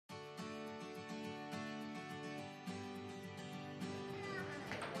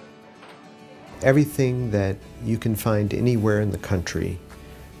everything that you can find anywhere in the country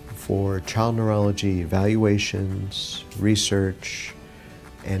for child neurology evaluations, research,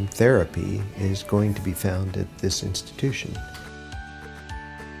 and therapy is going to be found at this institution.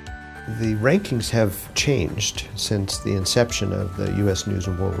 The rankings have changed since the inception of the U.S. News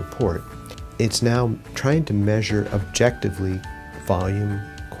and World Report. It's now trying to measure objectively volume,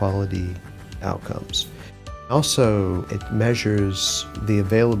 quality, outcomes. Also, it measures the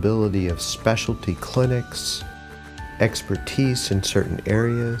availability of specialty clinics, expertise in certain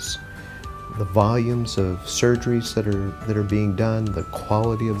areas, the volumes of surgeries that are being done, the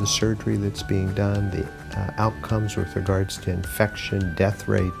quality of the surgery that's being done, the outcomes with regards to infection, death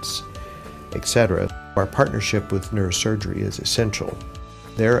rates, etc. Our partnership with neurosurgery is essential.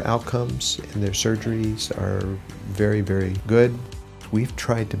 Their outcomes and their surgeries are very, very good. We've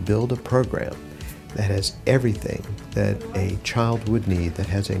tried to build a program that has everything that a child would need that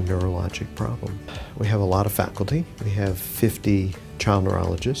has a neurologic problem. We have a lot of faculty. We have 50 child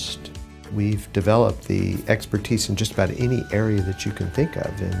neurologists. We've developed the expertise in just about any area that you can think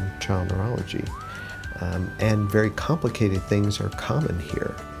of in child neurology. And very complicated things are common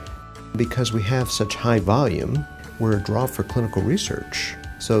here. Because we have such high volume, we're a draw for clinical research.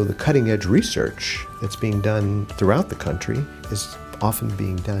 So the cutting-edge research that's being done throughout the country is often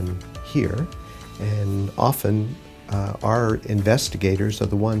being done here. And often our investigators are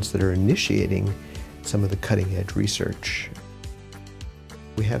the ones that are initiating some of the cutting-edge research.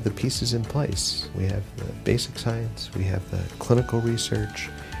 We have the pieces in place. We have the basic science, we have the clinical research,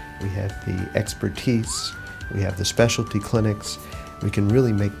 we have the expertise, we have the specialty clinics. We can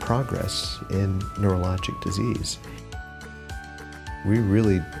really make progress in neurologic disease. We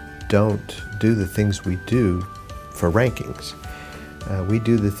really don't do the things we do for rankings. We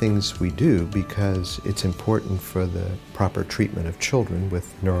do the things we do because it's important for the proper treatment of children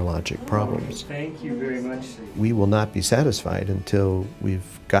with neurologic problems. Thank you very much. We will not be satisfied until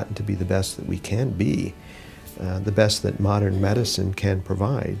we've gotten to be the best that we can be, the best that modern medicine can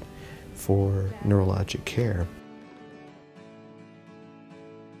provide for neurologic care.